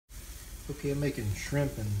Okay, I'm making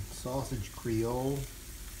shrimp and sausage Creole.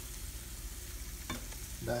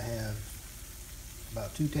 And I have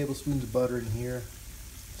about 2 tablespoons of butter in here,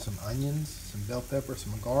 some onions, some bell pepper,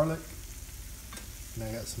 some garlic, and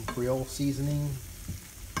I got some Creole seasoning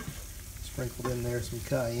sprinkled in there, some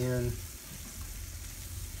cayenne.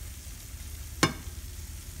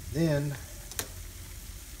 Then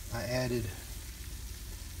I added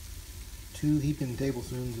 2 heaping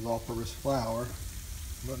tablespoons of all-purpose flour,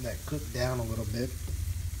 letting that cook down a little bit.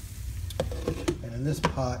 And in this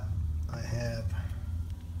pot I have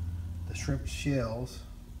the shrimp shells,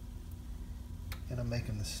 and I'm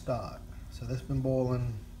making the stock. So that's been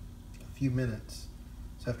boiling a few minutes.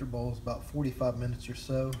 So after it boils about 45 minutes or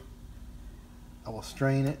so, I will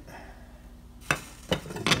strain it,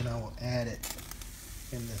 and then I will add it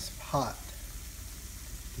in this pot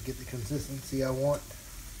to get the consistency I want.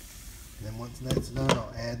 And then once that's done,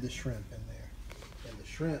 I'll add the shrimp in there. And the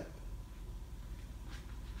shrimp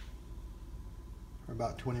are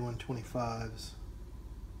about 21, 25s.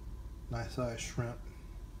 Nice size shrimp.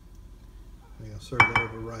 I'm going to serve that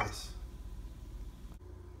over rice.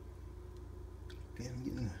 Okay, I'm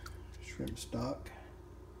getting the shrimp stock.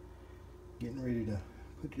 Getting ready to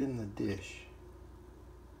put it in the dish.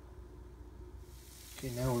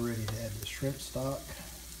 Okay, now we're ready to add the shrimp stock.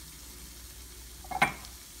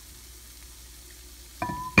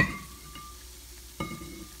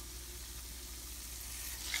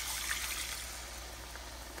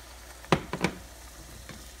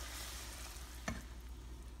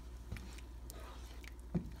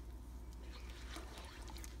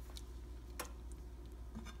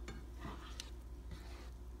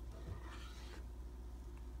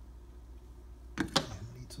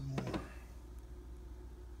 Need some more.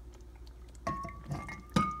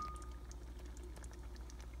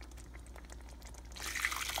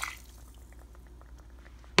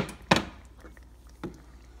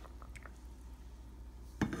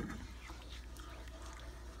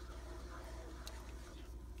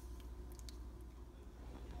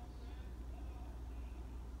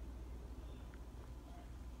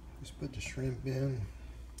 Just put the shrimp in,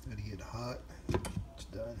 let it get hot, it's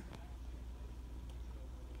done.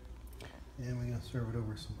 And we're going to serve it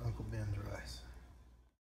over some Uncle Ben's rice.